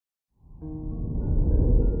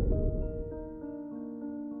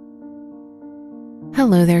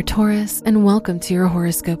Hello there, Taurus, and welcome to your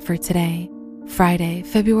horoscope for today, Friday,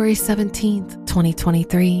 February 17th,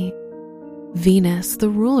 2023. Venus, the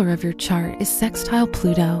ruler of your chart, is sextile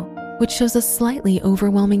Pluto, which shows a slightly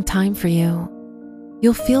overwhelming time for you.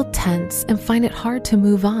 You'll feel tense and find it hard to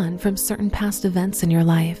move on from certain past events in your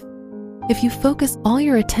life. If you focus all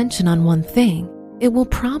your attention on one thing, it will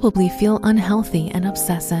probably feel unhealthy and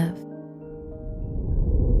obsessive.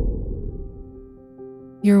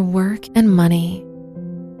 Your work and money.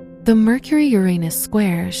 The Mercury-Uranus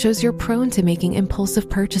square shows you're prone to making impulsive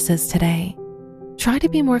purchases today. Try to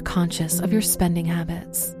be more conscious of your spending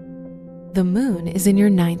habits. The moon is in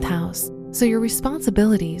your 9th house, so your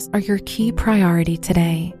responsibilities are your key priority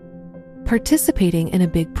today. Participating in a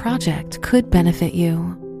big project could benefit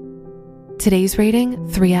you. Today's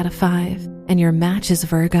rating, 3 out of 5, and your match is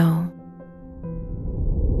Virgo.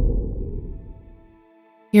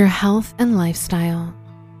 Your health and lifestyle.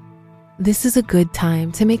 This is a good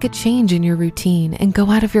time to make a change in your routine and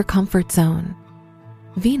go out of your comfort zone.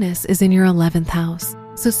 Venus is in your 11th house,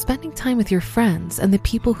 so spending time with your friends and the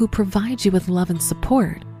people who provide you with love and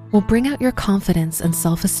support will bring out your confidence and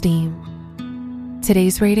self-esteem.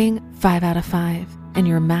 Today's rating, 5 out of 5, and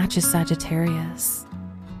your match is Sagittarius.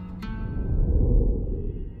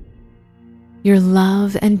 Your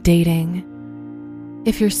love and dating.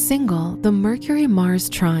 If you're single, the Mercury-Mars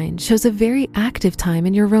trine shows a very active time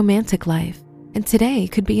in your romantic life, and today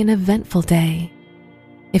could be an eventful day.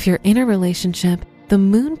 If you're in a relationship, the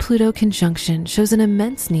Moon-Pluto conjunction shows an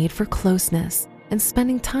immense need for closeness and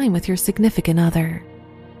spending time with your significant other.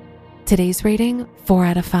 Today's rating, 4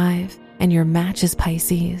 out of 5, and your match is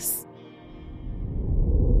Pisces.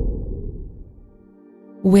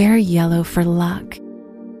 Wear yellow for luck.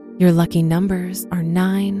 Your lucky numbers are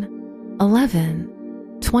 9, 11,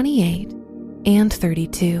 28, and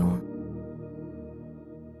 32.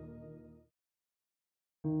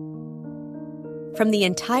 From the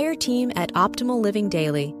entire team at Optimal Living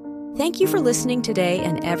Daily, thank you for listening today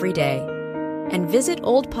and every day. And visit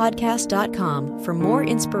oldpodcast.com for more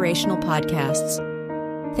inspirational podcasts.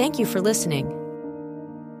 Thank you for listening.